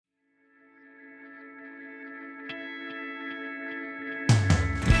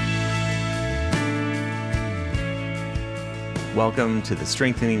Welcome to the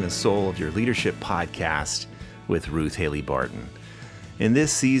Strengthening the Soul of Your Leadership podcast with Ruth Haley Barton. In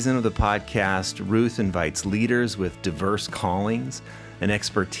this season of the podcast, Ruth invites leaders with diverse callings and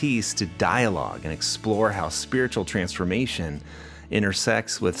expertise to dialogue and explore how spiritual transformation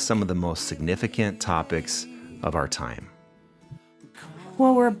intersects with some of the most significant topics of our time.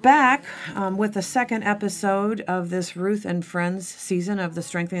 Well, we're back with the second episode of this Ruth and Friends season of the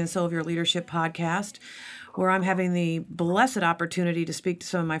Strengthening the Soul of Your Leadership podcast, where I'm having the blessed opportunity to speak to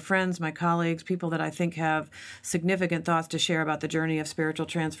some of my friends, my colleagues, people that I think have significant thoughts to share about the journey of spiritual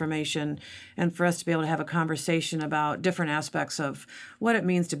transformation, and for us to be able to have a conversation about different aspects of what it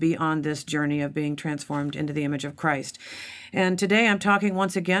means to be on this journey of being transformed into the image of Christ. And today I'm talking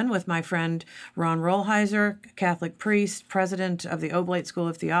once again with my friend Ron Rolheiser, Catholic priest, president of the Oblate School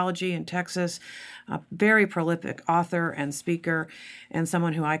of Theology in Texas, a very prolific author and speaker, and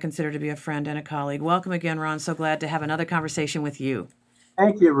someone who I consider to be a friend and a colleague. Welcome again, Ron. So glad to have another conversation with you.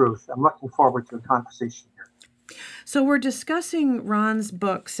 Thank you, Ruth. I'm looking forward to a conversation here. So we're discussing Ron's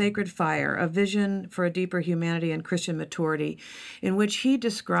book, Sacred Fire, A Vision for a Deeper Humanity and Christian Maturity, in which he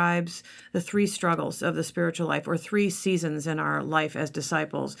describes the three struggles of the spiritual life, or three seasons in our life as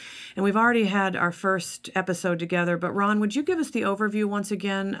disciples. And we've already had our first episode together, but Ron, would you give us the overview once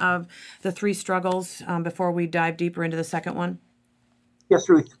again of the three struggles before we dive deeper into the second one? Yes,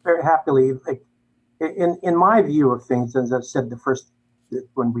 Ruth, very happily. In my view of things, as I've said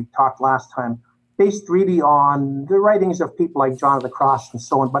when we talked last time, based really on the writings of people like John of the Cross and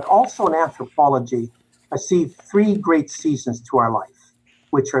so on, but also in anthropology, I see three great seasons to our life,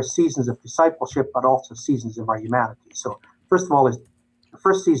 which are seasons of discipleship, but also seasons of our humanity. So first of all, the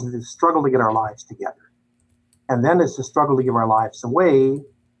first season is the struggle to get our lives together. And then it's the struggle to give our lives away.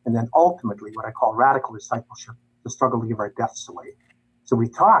 And then ultimately, what I call radical discipleship, the struggle to give our deaths away. So we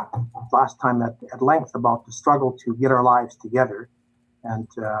talked last time at length about the struggle to get our lives together. And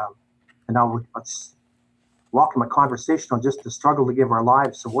now let's welcome a conversation on just the struggle to give our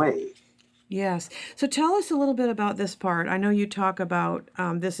lives away. Yes. So tell us a little bit about this part. I know you talk about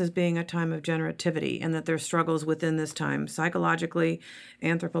this as being a time of generativity, and that there's struggles within this time, psychologically,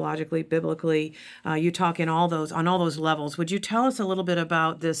 anthropologically, biblically. You talk on all those levels. Would you tell us a little bit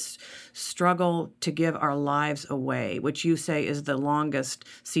about this struggle to give our lives away, which you say is the longest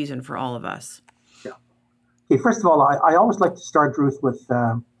season for all of us? Yeah. Okay. First of all, I always like to start, Ruth,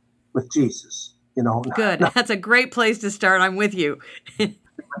 with Jesus. Good. That's a great place to start. I'm with you.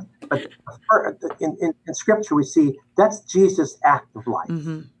 But in Scripture, we see that's Jesus' act of life.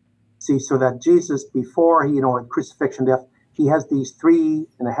 Mm-hmm. See, so that Jesus, before at crucifixion, death, he has these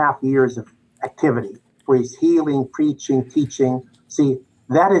 3.5 years of activity where he's healing, preaching, teaching. See,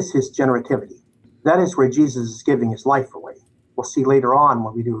 that is his generativity. That is where Jesus is giving his life away. We'll see later on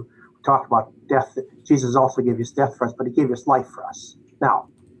when we talk about death, that Jesus also gave his death for us, but he gave his life for us. Now,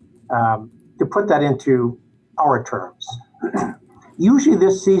 to put that into our terms, usually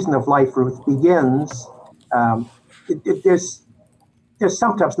this season of life, Ruth, begins, there's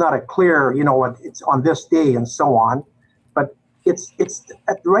sometimes not a clear, it's on this day and so on, but it's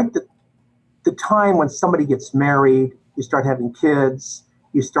at the time when somebody gets married, you start having kids,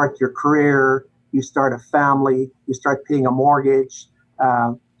 you start your career, you start a family, you start paying a mortgage.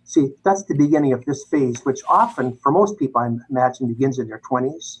 See, that's the beginning of this phase, which often, for most people, I imagine, begins in their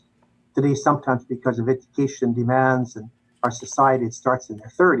 20s. Today, sometimes because of education demands and our society, it starts in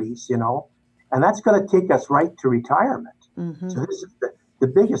their 30s, and that's going to take us right to retirement. Mm-hmm. So this is the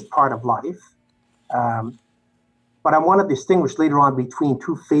biggest part of life. But I want to distinguish later on between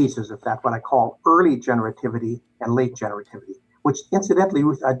two phases of that, what I call early generativity and late generativity, which incidentally,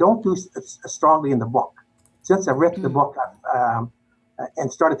 Ruth, I don't do strongly in the book. Since I've written the book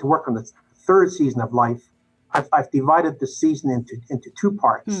and started to work on the third season of life, I've divided the season into two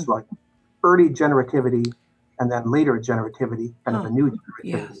parts, like early generativity and then later generativity, kind of a new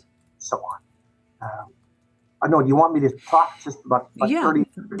generativity, and so on. I know, do you want me to talk just about early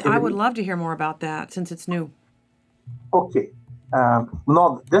generativity? I would love to hear more about that since it's new. Okay.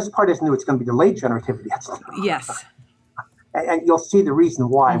 No, this part is new. It's going to be the late generativity. Yes. And you'll see the reason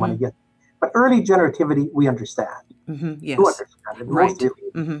why when I get. But early generativity, we understand. Mm-hmm. Yes. You understand it. Right.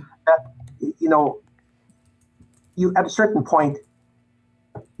 Mm-hmm. That, you at a certain point,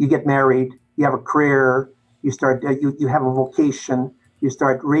 you get married, you have a career, you start, you have a vocation, you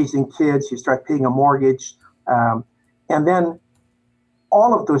start raising kids, you start paying a mortgage, and then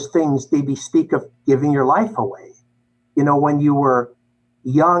all of those things, they speak of giving your life away. When you were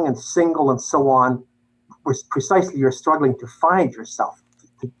young and single and so on, was precisely you're struggling to find yourself,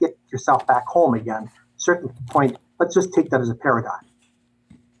 to get yourself back home again. At a certain point, let's just take that as a paradigm.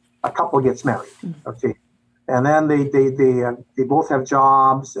 A couple gets married, okay? and then they both have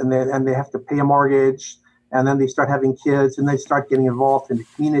jobs, and they have to pay a mortgage, and then they start having kids, and they start getting involved in the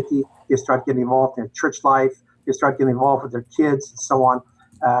community. They start getting involved in church life. They start getting involved with their kids, and so on.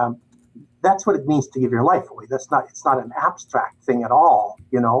 That's what it means to give your life away. It's not an abstract thing at all,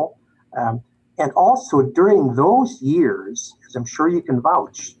 and also during those years, as I'm sure you can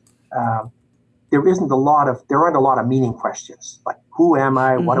vouch, there aren't a lot of meaning questions like who am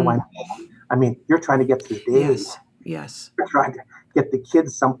I, what do I mean? I mean, you're trying to get through the day. Yes. You're trying to get the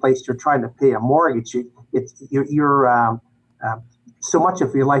kids someplace. You're trying to pay a mortgage. So much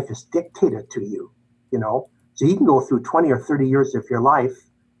of your life is dictated to you, So you can go through 20 or 30 years of your life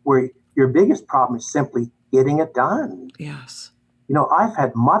where your biggest problem is simply getting it done. Yes. I've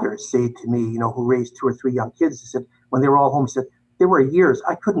had mothers say to me, who raised 2 or 3 young kids, they said, when they were all home, said, there were years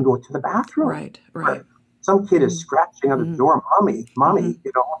I couldn't go to the bathroom. Right. Some kid is scratching on the door, mommy,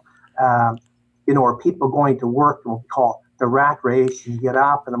 or people going to work, and what we call the rat race. And you get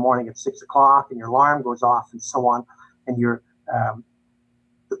up in the morning at 6 o'clock and your alarm goes off and so on. And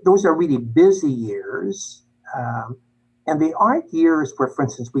those are really busy years. And they aren't years where, for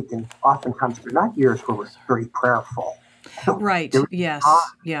instance, they're not years where we're very prayerful. Right. Yes.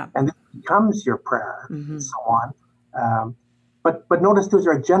 Yeah. And this becomes your prayer and so on. But notice those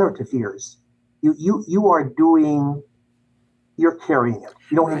are generative years. You're carrying it.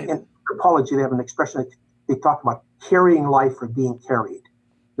 Right. In anthropology, they have an expression that they talk about carrying life or being carried.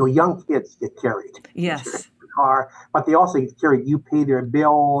 Young kids get carried. Yes. In the car, but they also get carried. You pay their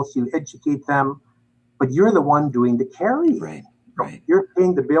bills, you educate them, but you're the one doing the carrying. Right. You're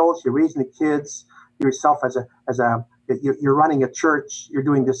paying the bills, you're raising the kids, yourself you're running a church, you're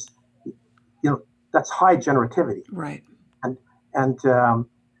doing this, that's high generativity. Right.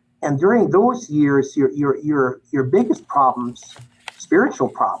 And during those years, your biggest problems, spiritual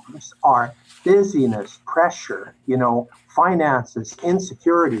problems, are busyness, pressure, finances,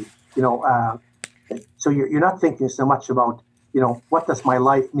 insecurity. So you're not thinking so much about, what does my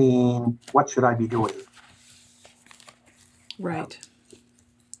life mean? What should I be doing? Right.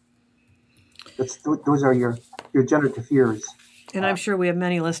 Those are your generative years. And I'm sure we have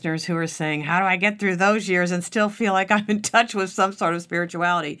many listeners who are saying, how do I get through those years and still feel like I'm in touch with some sort of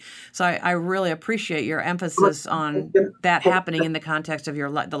spirituality? So I really appreciate your emphasis on that happening in the context of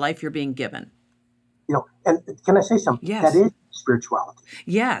the life you're being given. And can I say something? Yes. That is spirituality.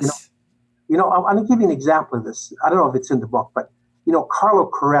 Yes. I'm going to give you an example of this. I don't know if it's in the book, but, Carlo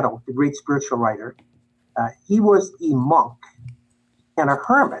Coretto, the great spiritual writer, he was a monk and a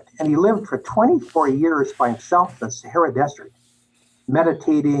hermit, and he lived for 24 years by himself in the Sahara Desert,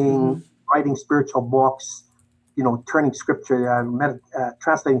 meditating, writing spiritual books, turning scripture,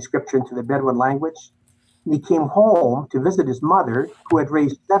 translating scripture into the Bedouin language. And he came home to visit his mother, who had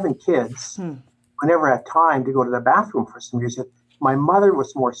raised 7 kids, who never had time to go to the bathroom for some years. He said, my mother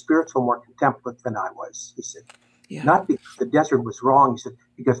was more spiritual, more contemplative than I was. He said, not because the desert was wrong. He said,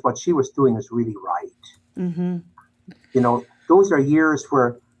 because what she was doing was really right. Those are years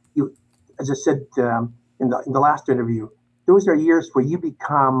where you, as I said in the last interview, those are years where you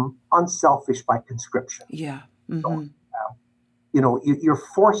become unselfish by conscription. Yeah. You're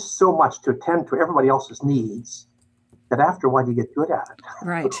forced so much to attend to everybody else's needs that after a while you get good at it.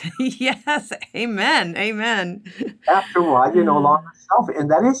 Right. Yes. Amen. After a while, you're no longer selfish. And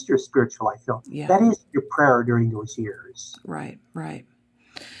that is your spiritual life. Yeah. That is your prayer during those years. Right.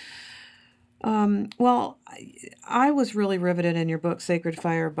 Well, I was really riveted in your book, Sacred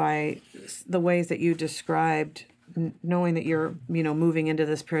Fire, by the ways that you described knowing that you're, moving into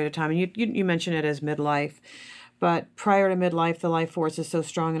this period of time. And you mention it as midlife. But prior to midlife, the life force is so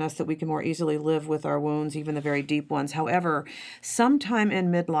strong in us that we can more easily live with our wounds, even the very deep ones. However, sometime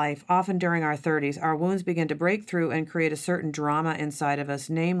in midlife, often during our 30s, our wounds begin to break through and create a certain drama inside of us,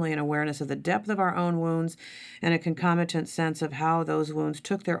 namely an awareness of the depth of our own wounds and a concomitant sense of how those wounds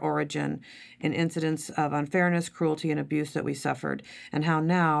took their origin in incidents of unfairness, cruelty, and abuse that we suffered, and how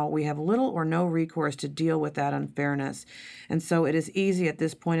now we have little or no recourse to deal with that unfairness. And so it is easy at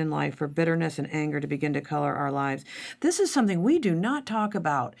this point in life for bitterness and anger to begin to color our lives. This is something we do not talk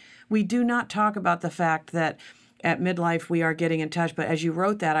about. We do not talk about the fact that at midlife we are getting in touch. But as you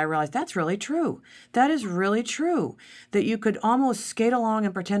wrote that, I realized that's really true. That is really true. That you could almost skate along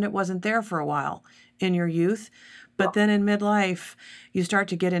and pretend it wasn't there for a while in your youth. But then in midlife, you start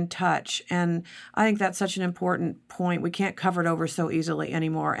to get in touch. And I think that's such an important point. We can't cover it over so easily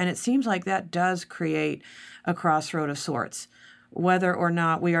anymore. And it seems like that does create a crossroad of sorts. Whether or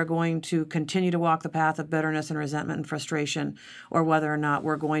not we are going to continue to walk the path of bitterness and resentment and frustration, or whether or not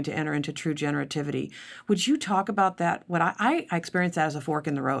we're going to enter into true generativity. Would you talk about that? What I experienced that as a fork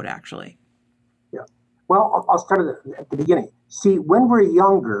in the road, actually. Yeah. Well, I'll start at the beginning. See, when we're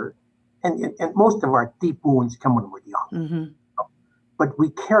younger, and most of our deep wounds come when we're young, Mm-hmm. but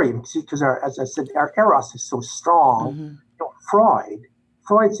we carry them, because as I said, our eros is so strong. Mm-hmm. You know,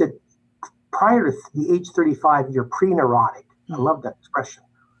 Freud said, prior to the age 35, you're pre-neurotic. I love that expression.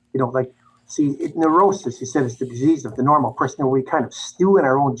 You know, like, see, neurosis, he said, is the disease of the normal person, where we kind of stew in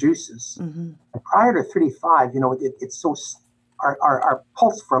our own juices. Mm-hmm. And prior to 35, you know, it's so, our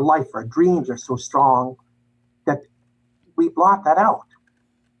pulse for life, our dreams are so strong that we blot that out.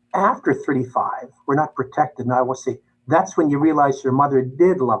 After 35, we're not protected. And I will say, that's when you realize your mother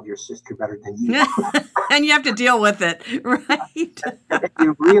did love your sister better than you. And you have to deal with it, right? And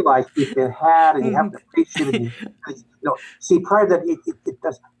you realize you've been had, and you have to appreciate it. See, prior to that, it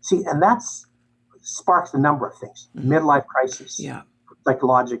does. See, and that's sparks a number of things. Midlife crisis. Yeah.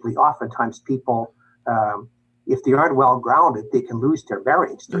 Psychologically, oftentimes people, if they aren't well grounded, they can lose their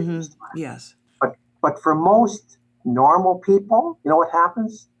bearings during this time. Yes. But for most normal people, you know what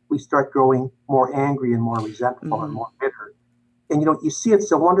happens? We start growing more angry and more resentful and more bitter. And you see it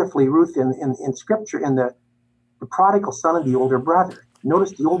so wonderfully, Ruth, in Scripture, in the prodigal son and the older brother.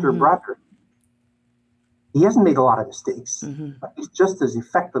 Notice the older brother, he hasn't made a lot of mistakes, but he's just as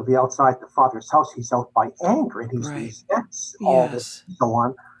effectively outside the father's house. He's out by anger, and he resents all this and so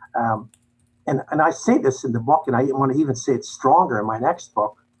on. And I say this in the book, and I want to even say it stronger in my next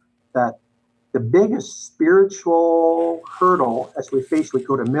book, that the biggest spiritual hurdle as we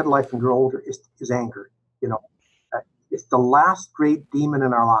go to midlife and grow older is anger. You know, it's the last great demon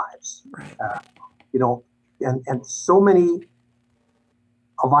in our lives. Right. You know, and so many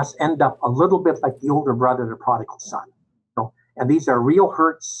of us end up a little bit like the older brother, the prodigal son. You know, and these are real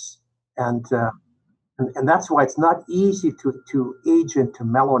hurts, and that's why it's not easy to age into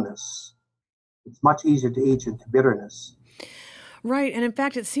mellowness. It's much easier to age into bitterness. Right. And in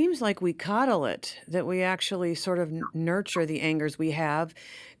fact, it seems like we coddle it, that we actually sort of nurture the angers we have,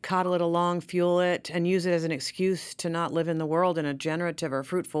 coddle it along, fuel it, and use it as an excuse to not live in the world in a generative or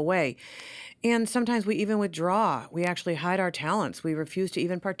fruitful way. And sometimes we even withdraw. We actually hide our talents. We refuse to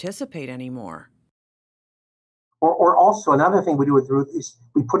even participate anymore. Or also another thing we do with Ruth is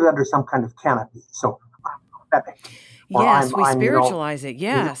we put it under some kind of canopy. So I'm prophetic. Yes, we spiritualize it.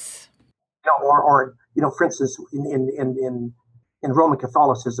 Yes. Or for instance, in Roman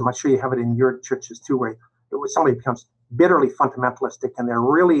Catholicism, I'm sure you have it in your churches too, where somebody becomes bitterly fundamentalistic and they're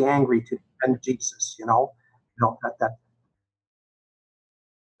really angry to defend Jesus.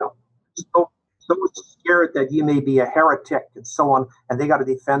 So scared that you may be a heretic and so on, and they got to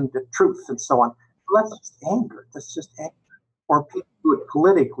defend the truth and so on. Well, that's just anger. That's just anger. Or people do it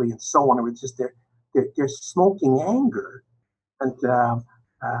politically and so on. It's just they're smoking anger, and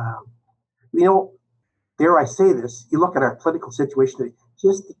dare I say this, you look at our political situation,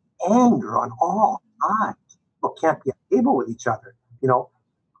 just the anger on all sides. People can't be able with each other.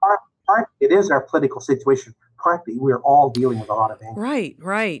 Part it is our political situation. Partly we're all dealing with a lot of anger.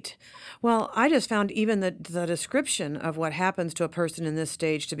 Right. Well, I just found even the description of what happens to a person in this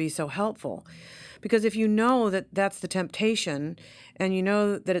stage to be so helpful. Because if you know that that's the temptation, and you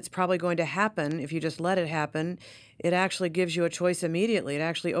know that it's probably going to happen if you just let it happen, it actually gives you a choice immediately. It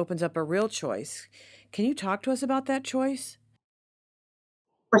actually opens up a real choice. Can you talk to us about that choice?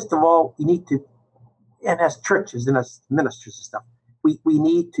 First of all, you need to, and as churches and as ministers and stuff, we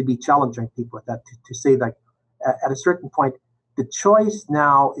need to be challenging people with that, to say, like, at a certain point, the choice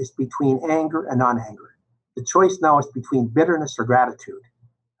now is between anger and non-anger. The choice now is between bitterness or gratitude.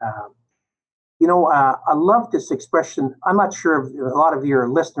 I love this expression. I'm not sure if a lot of your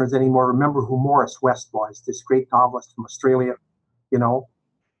listeners anymore remember who Morris West was, this great novelist from Australia,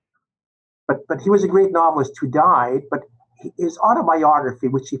 But he was a great novelist who died. But his autobiography,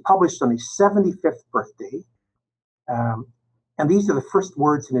 which he published on his 75th birthday, and these are the first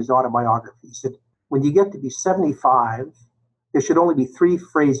words in his autobiography. He said, when you get to be 75, there should only be 3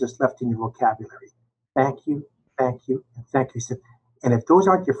 phrases left in your vocabulary. Thank you, and thank you. He said, and if those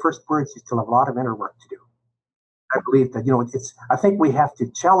aren't your first words, you still have a lot of inner work to do. I believe that, I think we have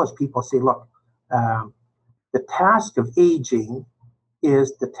to challenge people, say, look, the task of aging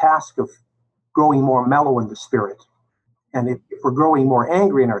is the task of growing more mellow in the spirit. And if we're growing more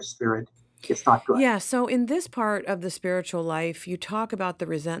angry in our spirit, it's not good. Yeah, so in this part of the spiritual life, you talk about the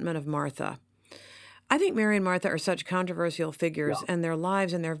resentment of Martha. I think Mary and Martha are such controversial figures, and their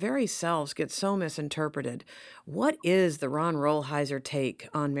lives and their very selves get so misinterpreted. What is the Ron Rolheiser take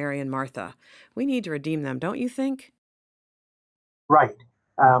on Mary and Martha? We need to redeem them, don't you think? Right.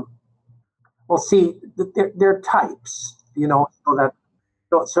 Well, see, they're types,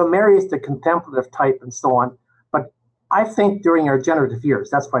 so Mary is the contemplative type and so on. But I think during our generative years,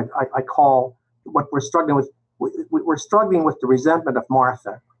 that's why I call what we're struggling with, we're struggling with the resentment of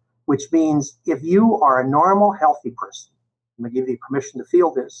Martha, which means if you are a normal, healthy person, I'm going to give you permission to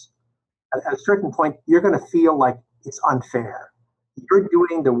feel this, at a certain point, you're going to feel like it's unfair. You're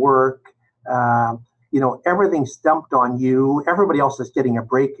doing the work. Everything's dumped on you. Everybody else is getting a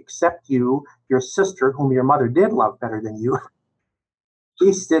break except you, your sister, whom your mother did love better than you.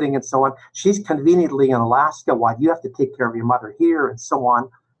 She's sitting and so on. She's conveniently in Alaska while you have to take care of your mother here and so on.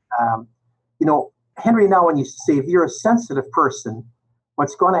 Henry Nouwen used to say, if you're a sensitive person,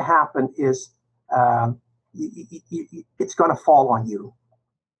 what's going to happen is it's going to fall on you.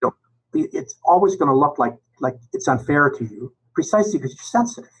 It's always going to look like it's unfair to you, precisely because you're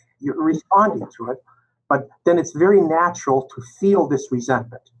sensitive. You're responding to it. But then it's very natural to feel this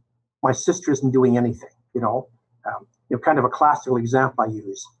resentment. My sister isn't doing anything, kind of a classical example I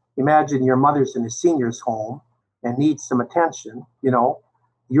use. Imagine your mother's in a senior's home and needs some attention,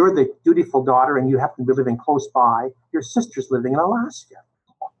 You're the dutiful daughter and you happen to be living close by. Your sister's living in Alaska.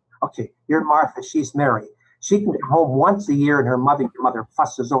 Okay, you're Martha, she's Mary. She can come home once a year and your mother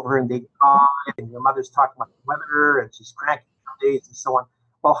fusses over her and they cry and your mother's talking about the weather and she's cranky some days and so on.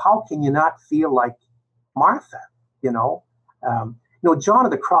 Well, how can you not feel like Martha, John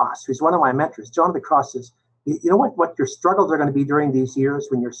of the Cross, who's one of my mentors, John of the Cross says, you know what your struggles are going to be during these years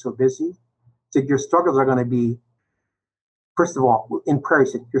when you're so busy? He said, your struggles are going to be, first of all, in prayer, he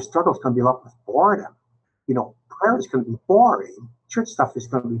said, your struggles are going to be a lot with boredom. Prayer is going to be boring. Church stuff is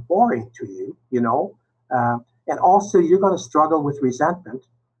going to be boring to you, and also you're going to struggle with resentment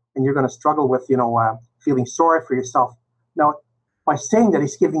and you're going to struggle with, feeling sorry for yourself. Now, by saying that,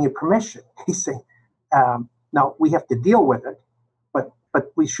 he's giving you permission. He's saying, now we have to deal with it,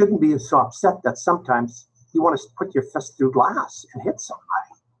 but we shouldn't be so upset that sometimes you want to put your fist through glass and hit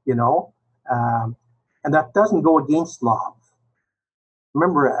somebody, and that doesn't go against love.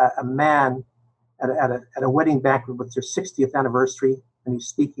 Remember a man at a wedding banquet with their 60th anniversary, and he's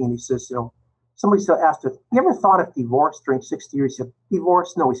speaking, and he says, somebody asked him, you ever thought of divorce during 60 years? He said,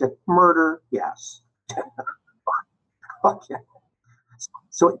 divorce? No. He said, murder? Yes. Okay.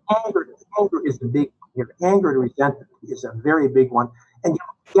 So anger is the big one here. Anger and resentment is a very big one. And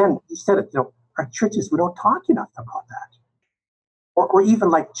again, he said it, our churches, we don't talk enough about that. Or even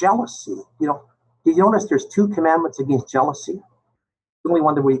like jealousy. Did you notice there's 2 commandments against jealousy? The only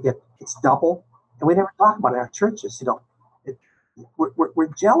one that we get, it's double. And we never talk about it in our churches. We're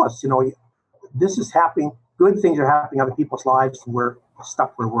jealous. This is happening. Good things are happening in other people's lives, and we're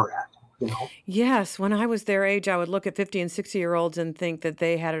stuck where we're at. Yes, when I was their age, I would look at 50 and 60-year-olds and think that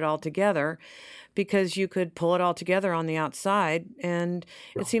they had it all together because you could pull it all together on the outside, and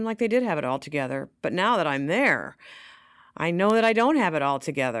it seemed like they did have it all together. But now that I'm there, I know that I don't have it all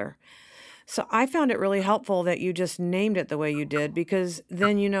together. So I found it really helpful that you just named it the way you did, because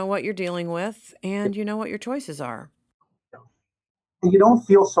then you know what you're dealing with and you know what your choices are. And you don't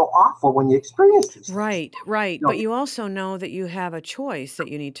feel so awful when you experience these things. Right. But you also know that you have a choice that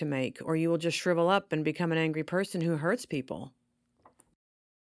you need to make, or you will just shrivel up and become an angry person who hurts people.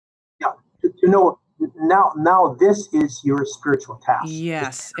 Yeah. Now this is your spiritual task.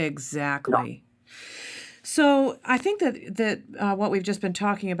 Yes, exactly. So I think that what we've just been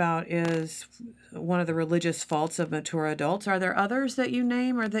talking about is one of the religious faults of mature adults. Are there others that you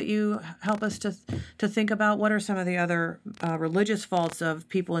name or that you help us to think about? What are some of the other religious faults of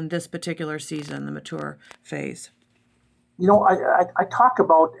people in this particular season, the mature phase? I talk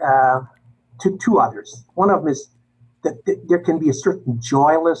about two others. One of them is that there can be a certain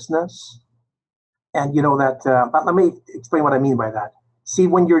joylessness. And but let me explain what I mean by that. See,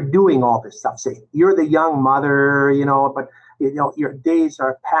 when you're doing all this stuff, say you're the young mother, but your days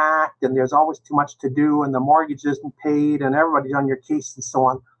are packed and there's always too much to do and the mortgage isn't paid and everybody's on your case and so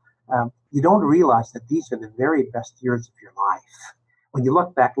on. You don't realize that these are the very best years of your life. When you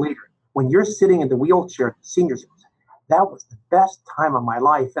look back later, when you're sitting in the wheelchair at the seniors, that was the best time of my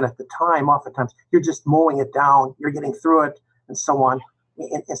life. And at the time, oftentimes, you're just mowing it down, you're getting through it and so on,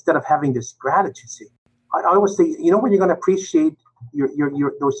 instead of having this gratitude. See, I always say, when you're going to appreciate your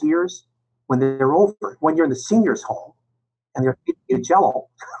those years when they're over, when you're in the seniors' home and they're feeding you Jello.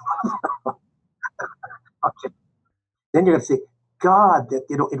 Okay. Then you're going to say, God, that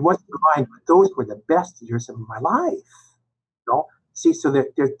it wasn't mine, but those were the best years of my life. See, so they're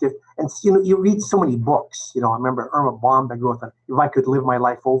and you read so many books. I remember Irma Bombeck wrote that if I could live my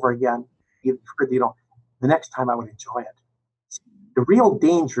life over again, the next time I would enjoy it. See, the real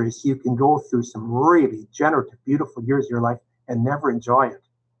danger is you can go through some really generative, beautiful years of your life and never enjoy it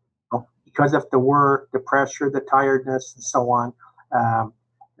because of the work, the pressure, the tiredness, and so on,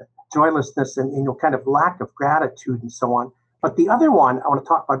 joylessness, and kind of lack of gratitude and so on. But the other one I want to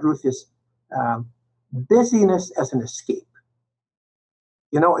talk about, Ruth, is um, busyness as an escape.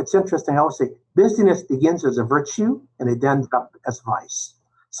 It's interesting. I would say busyness begins as a virtue and it ends up as vice.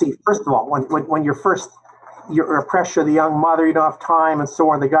 See, first of all, when you're a pressure, the young mother, you don't have time and so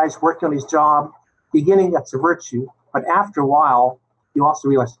on. The guy's working on his job. Beginning, that's a virtue. But after a while, you also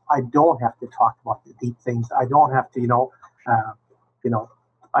realize, I don't have to talk about the deep things. I don't have to,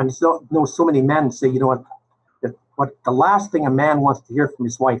 I know so many men say, what the last thing a man wants to hear from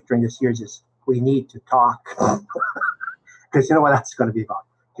his wife during this year is, we need to talk. Because you know what that's going to be about.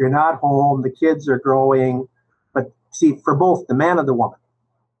 You're not home, the kids are growing. But see, for both the man and the woman,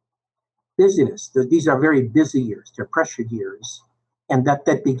 busyness, these are very busy years, they're pressured years. And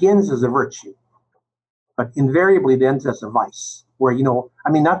that begins as a virtue, but invariably it ends as a vice, where,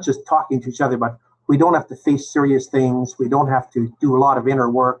 not just talking to each other, but we don't have to face serious things. We don't have to do a lot of inner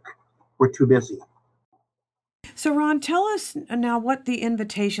work. We're too busy. So, Ron, tell us now what the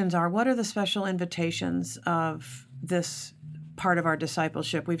invitations are. What are the special invitations of this part of our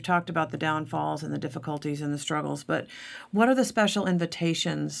discipleship? We've talked about the downfalls and the difficulties and the struggles, but what are the special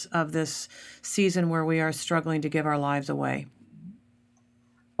invitations of this season where we are struggling to give our lives away?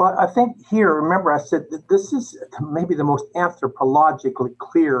 Well, I think here, remember I said that this is maybe the most anthropologically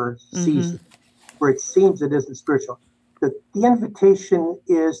clear season, where it seems it isn't spiritual. The invitation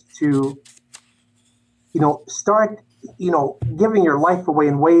is to, start, giving your life away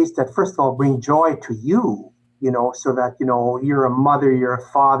in ways that, first of all, bring joy to you, so that, you're a mother, you're a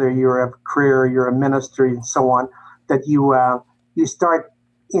father, you're a career, you're a minister, and so on, that you start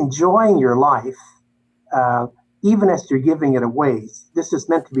enjoying your life, even as you're giving it away. This is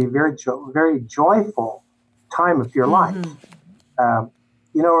meant to be a very joyful time of your life.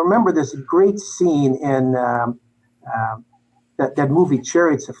 Remember there's a great scene in that movie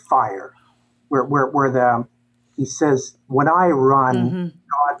Chariots of Fire, where he says, when I run,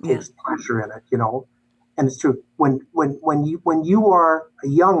 God takes pleasure in it, And it's true. When you are a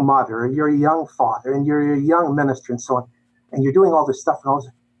young mother, you're a young father, and you're a young minister and so on, and you're doing all this stuff, and all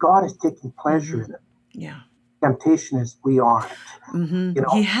this, God is taking pleasure in it. Yeah. Temptation is we aren't.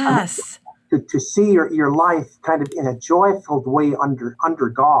 Yes. To see your life kind of in a joy-filled way under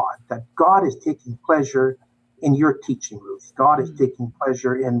God, that God is taking pleasure in your teaching, Ruth. God is taking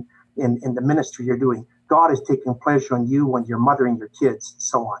pleasure in the ministry you're doing. God is taking pleasure in you when you're mothering your kids, and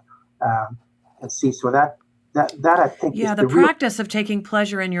so on. And see, so that I think is the practice of taking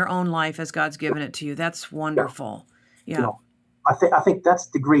pleasure in your own life as God's given it to you. That's wonderful. Yeah. I think that's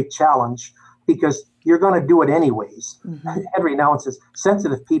the great challenge, because you're going to do it anyways. Henry Nouwen says,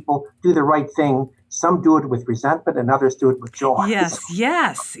 sensitive people do the right thing. Some do it with resentment and others do it with joy.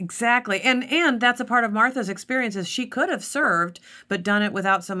 Yes, exactly. And that's a part of Martha's experience, is she could have served, but done it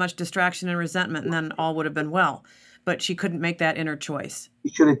without so much distraction and resentment, and then all would have been well. But she couldn't make that inner choice.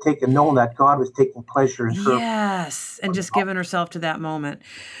 She should have known that God was taking pleasure in her. Yes, and just given herself to that moment.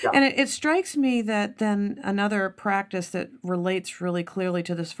 Yeah. And it strikes me that then another practice that relates really clearly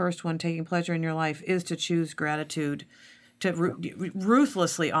to this first one, taking pleasure in your life, is to choose gratitude, to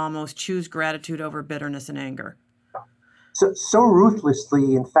ruthlessly almost choose gratitude over bitterness and anger. So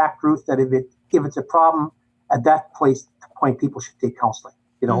ruthlessly, in fact, Ruth, that if it's a problem at that point, people should take counseling.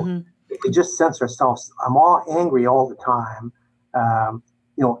 If we just sense ourselves, I'm all angry all the time, and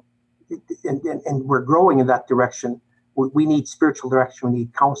we're growing in that direction. We need spiritual direction. We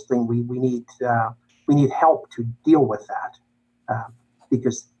need counseling. We need help to deal with that,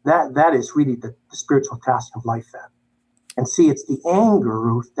 because that is really the spiritual task of life then. And see, it's the anger,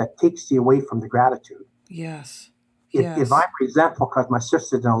 Ruth, that takes you away from the gratitude. Yes. If I'm resentful because my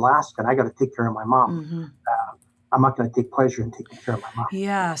sister's in Alaska and I got to take care of my mom, I'm not going to take pleasure in taking care of my mom.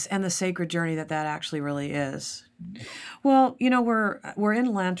 Yes, and the sacred journey that actually really is. Well, we're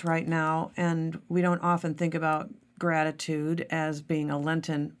in Lent right now, and we don't often think about gratitude as being a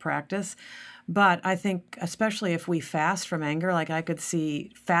Lenten practice. But I think especially if we fast from anger, like I could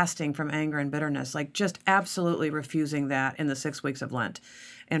see fasting from anger and bitterness, like just absolutely refusing that in the 6 weeks of Lent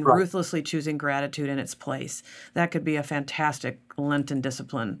and ruthlessly choosing gratitude in its place. That could be a fantastic Lenten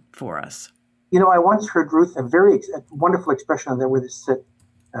discipline for us. I once heard, Ruth, a very wonderful expression there where this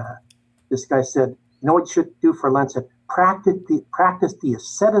guy said, what you should do for Lent? Said, practice the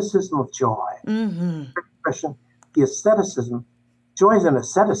asceticism of joy. Expression, the asceticism. Joy is an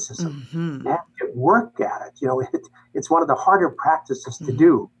asceticism. You have to work at it. It's one of the harder practices to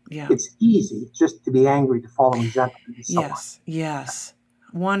do. Yeah. It's easy just to be angry, to fall in resentment, and so on. Yes.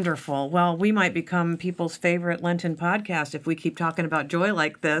 Wonderful. Well, we might become people's favorite Lenten podcast if we keep talking about joy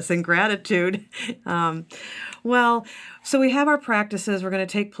like this and gratitude. So we have our practices. We're going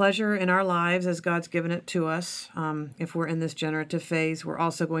to take pleasure in our lives as God's given it to us. If we're in this generative phase, we're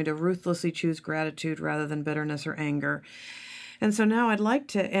also going to ruthlessly choose gratitude rather than bitterness or anger. And so now I'd like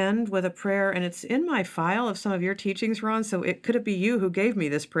to end with a prayer, and it's in my file of some of your teachings, Ron. So could it be you who gave me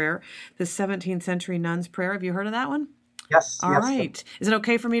this prayer, this 17th century nun's prayer? Have you heard of that one? Yes. All right. Is it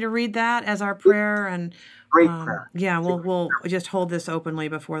okay for me to read that as our prayer? And great prayer. Yeah, we'll just hold this openly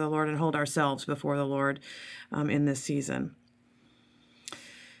before the Lord and hold ourselves before the Lord in this season.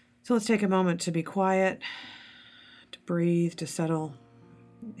 So let's take a moment to be quiet, to breathe, to settle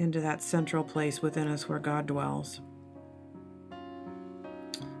into that central place within us where God dwells.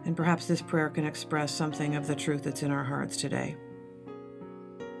 And perhaps this prayer can express something of the truth that's in our hearts today.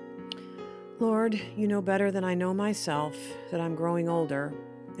 Lord, you know better than I know myself that I'm growing older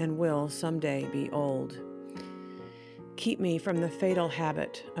and will someday be old. Keep me from the fatal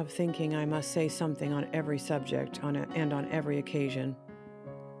habit of thinking I must say something on every subject and on every occasion.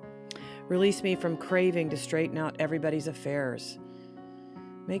 Release me from craving to straighten out everybody's affairs.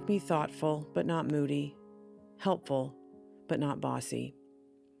 Make me thoughtful but not moody, helpful but not bossy.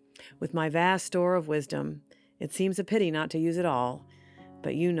 With my vast store of wisdom, it seems a pity not to use it all,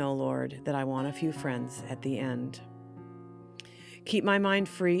 but you know, Lord, that I want a few friends at the end. Keep my mind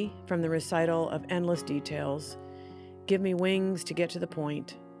free from the recital of endless details. Give me wings to get to the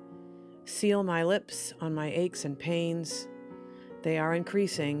point. Seal my lips on my aches and pains. They are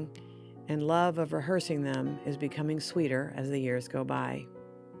increasing, and love of rehearsing them is becoming sweeter as the years go by.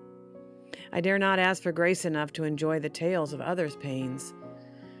 I dare not ask for grace enough to enjoy the tales of others' pains,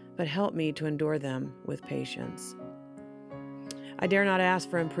 but help me to endure them with patience. I dare not ask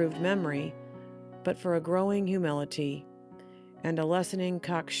for improved memory, but for a growing humility and a lessening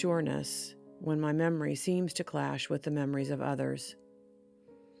cocksureness when my memory seems to clash with the memories of others.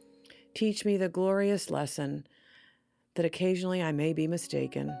 Teach me the glorious lesson that occasionally I may be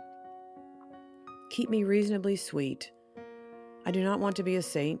mistaken. Keep me reasonably sweet. I do not want to be a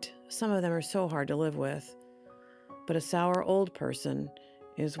saint. Some of them are so hard to live with. But a sour old person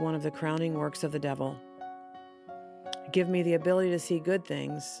is one of the crowning works of the devil. Give me the ability to see good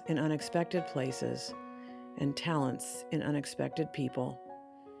things in unexpected places and talents in unexpected people.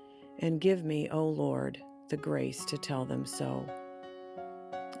 And give me, O Lord, the grace to tell them so.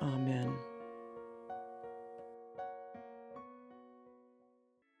 Amen.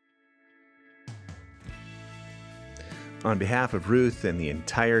 On behalf of Ruth and the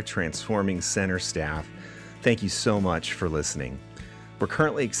entire Transforming Center staff, thank you so much for listening. We're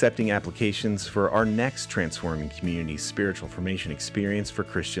currently accepting applications for our next Transforming Community Spiritual Formation Experience for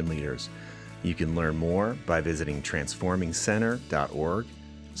Christian leaders. You can learn more by visiting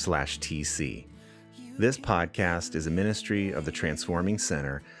transformingcenter.org/TC. This podcast is a ministry of the Transforming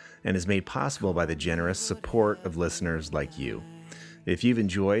Center and is made possible by the generous support of listeners like you. If you've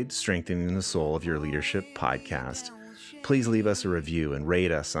enjoyed Strengthening the Soul of Your Leadership podcast, please leave us a review and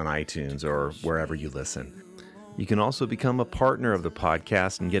rate us on iTunes or wherever you listen. You can also become a partner of the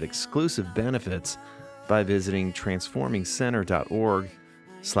podcast and get exclusive benefits by visiting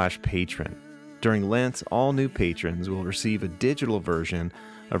transformingcenter.org/patron. During Lent, all new patrons will receive a digital version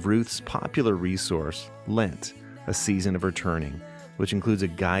of Ruth's popular resource, Lent, A Season of Returning, which includes a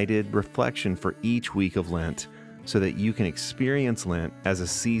guided reflection for each week of Lent so that you can experience Lent as a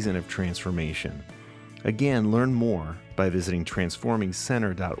season of transformation. Again, learn more by visiting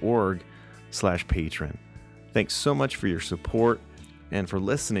transformingcenter.org/patron. Thanks so much for your support and for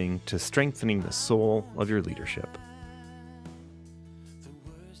listening to Strengthening the Soul of Your Leadership.